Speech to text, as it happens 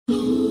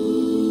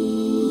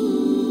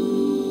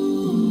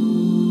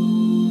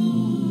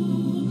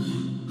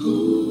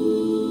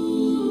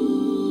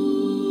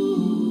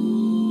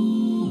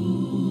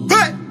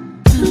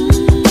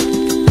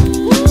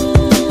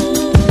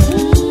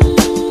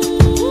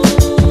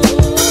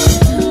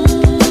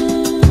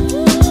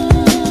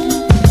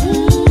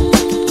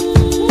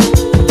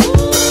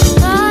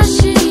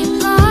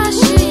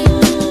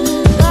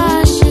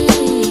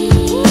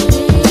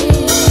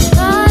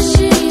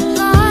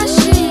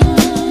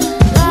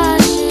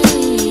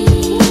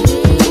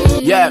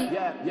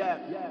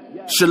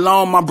Yeah.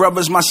 Shalom, my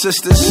brothers, my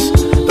sisters.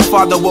 The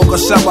Father woke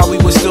us up while we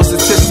were still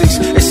statistics.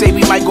 They say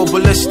we might go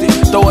ballistic,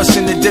 throw us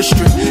in the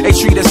district. They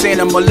treat us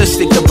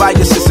animalistic, the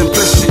bias is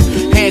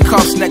implicit.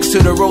 Handcuffs next to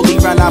the rollie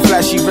round our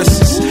flashy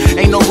wrists.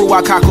 Ain't no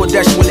Ruach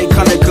HaKodesh when they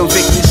come to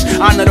convict us.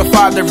 Honor the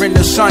Father and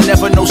the Son,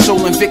 never no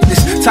soul invictus.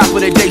 Top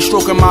of the day,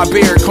 stroking my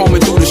beard,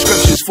 combing through the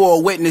scriptures for a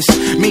witness.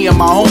 Me and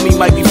my homie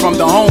might be from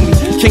the homie.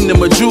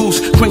 Kingdom of Jews,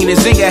 Queen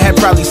Nzinga had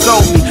probably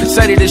sold me.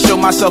 Said it to show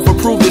myself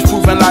approved, it's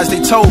proving lies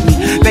they told me.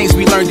 Things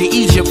we learned in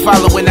Egypt,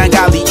 following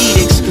ungodly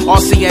edicts. All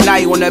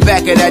CNI on the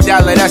back of that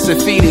dollar, that's a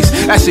fetus.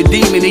 That's a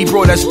demon he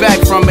brought us back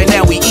from, and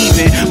now we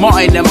even.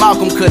 Martin and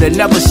Malcolm could have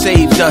never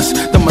saved us.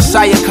 The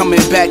Messiah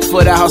coming back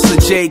for the house of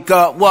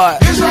Jacob.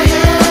 What?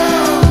 Israel.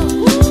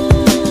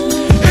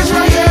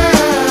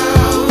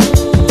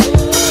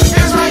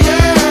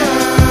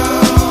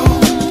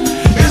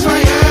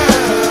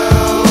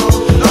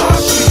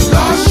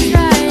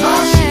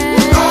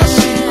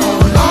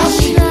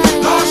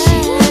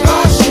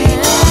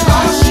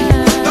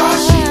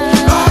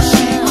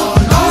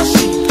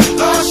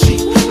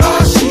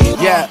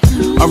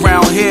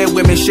 Around here,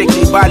 women shake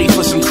their body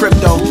for some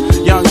crypto.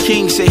 Young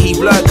King say he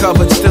blood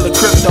covered, still a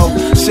crypto.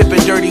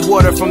 Sipping dirty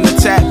water from the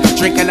tap,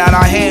 drinking out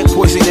our hand,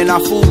 poisoning our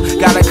food.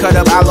 Gotta cut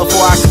up olive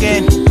for our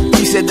skin.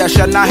 He said that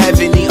shall not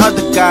have any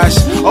other guys.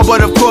 Oh,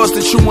 but of course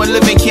the true and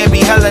living can't be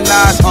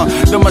Hellenized.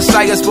 The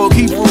Messiah spoke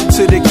Hebrew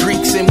to the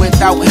Greeks, and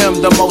without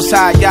him the Most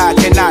High Yah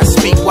cannot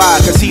speak. Why?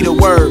 Cause he the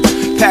word.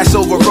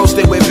 Passover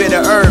roasted with bitter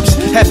herbs.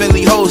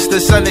 Heavenly host, the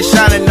sun is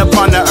shining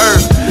upon the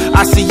earth.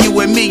 I see you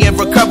and me in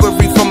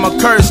recovery from a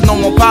curse. No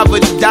more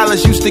poverty,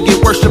 dollars used to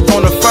get worshipped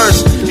on the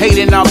first.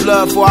 Hating our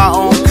blood for our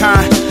own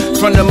kind.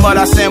 From the mud,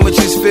 our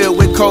sandwiches filled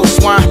with cold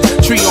swine.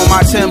 Tree on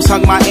my Timbs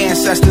hung my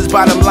ancestors'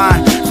 bottom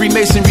line.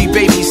 Freemasonry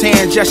babies,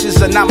 hand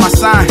gestures are not my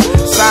sign.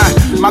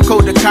 My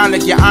code of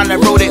conduct, your honor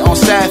wrote it on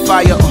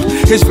sapphire.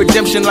 His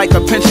redemption like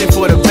a pension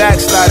for the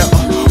backslider.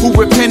 Who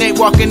repent ain't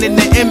walking in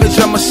the image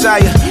of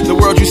Messiah. The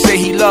world you say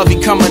he love,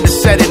 he coming to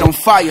set it on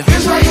fire.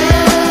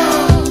 Israel.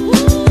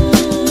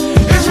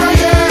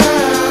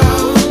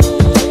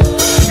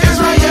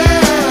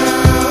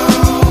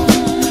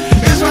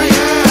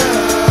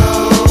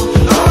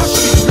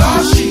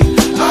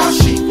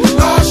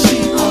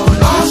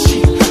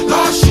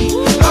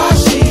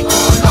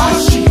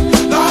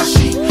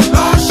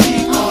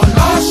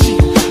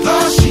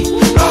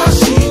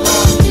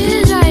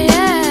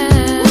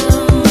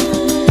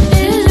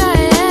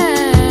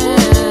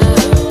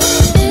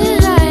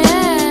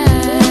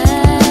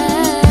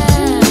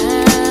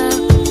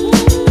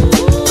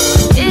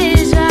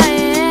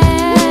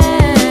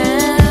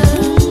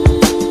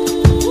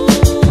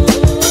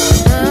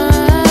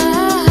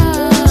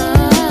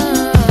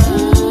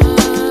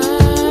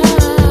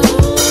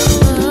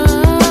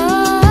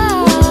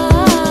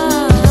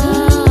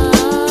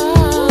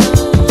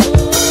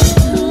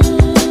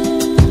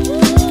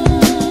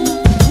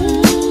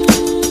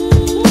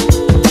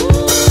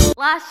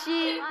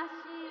 Washi.